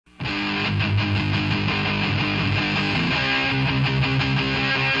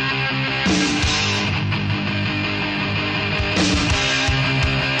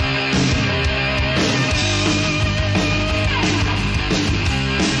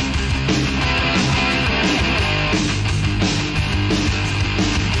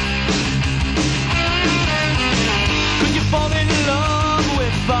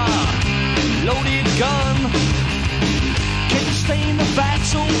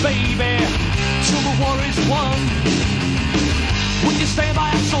is won. When you stand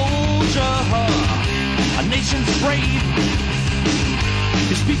by a soldier, a nation's brave.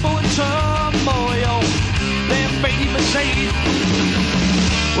 His people in turmoil, their fate even saved.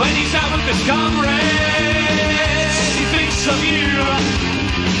 When he's out with his comrades, he thinks of you.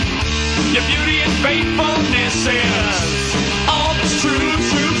 Your beauty and faithfulness is all that's true,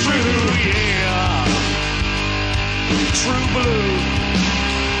 true, true, yeah. True blue.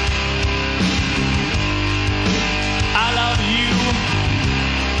 I love you.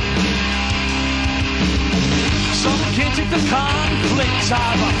 Some can't take the conflict.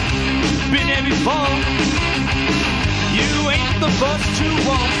 I've been there before. You ain't the first to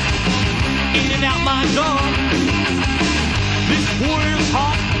walk in and out my door. This warrior's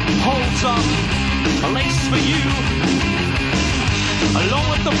heart holds up a place for you, along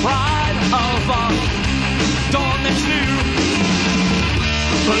with the pride of a dawn that's new.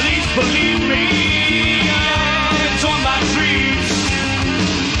 Please believe me, it's on my dreams.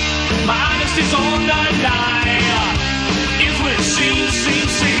 My honesty's on the line, is what it seems.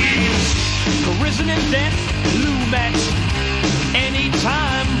 Risen in death, loom at any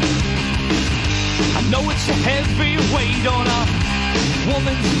time. I know it's a heavy weight on a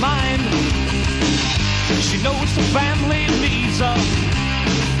woman's mind. She knows the family needs a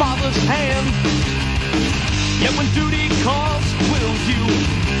father's hand. Yet when duty calls, will you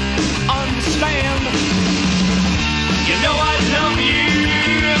understand? You know I love you,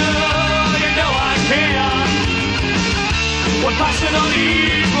 you know I care. We're passing on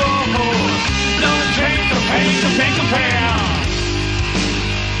equal. No one can't compare.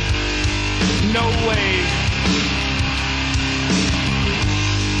 No way.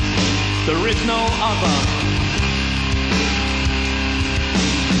 There is no other.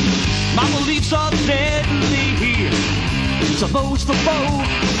 My beliefs are deadly to those the foe,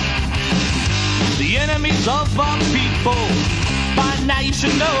 the enemies of our people. By now you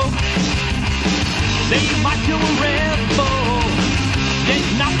should know they might kill a rebel, yet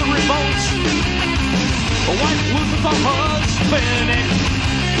not the revolt. A wife loses a husband and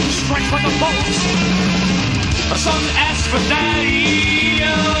strikes like a bolt. A son asks for daddy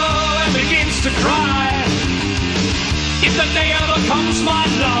and begins to cry. If the day ever comes, my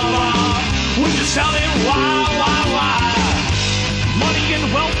lover, would you tell him why? Money and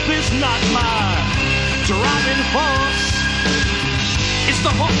wealth is not my driving force. It's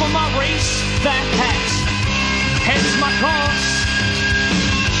the hope of my race that heads my course.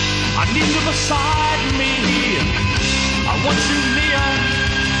 I need you beside me, I want you near.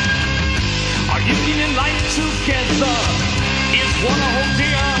 Our union and life together is what I hold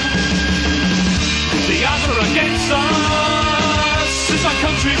dear. The odds are against us, it's our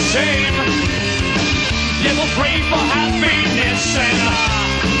country's shame. Yeah, we'll pray for happiness and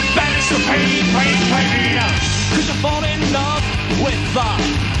banish the pain. Could you fall in love with a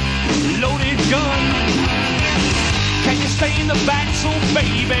loaded gun? Can you stay in the battle,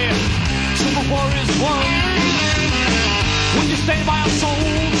 baby, till the war is won? When you stand by a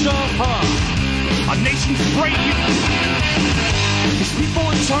soldier, a nation's brave. His people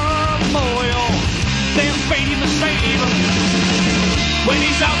in turmoil, they're fading the same. When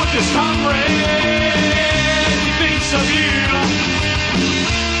he's out with his comrades, he thinks of you.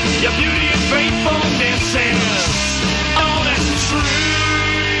 Your beauty and faithfulness is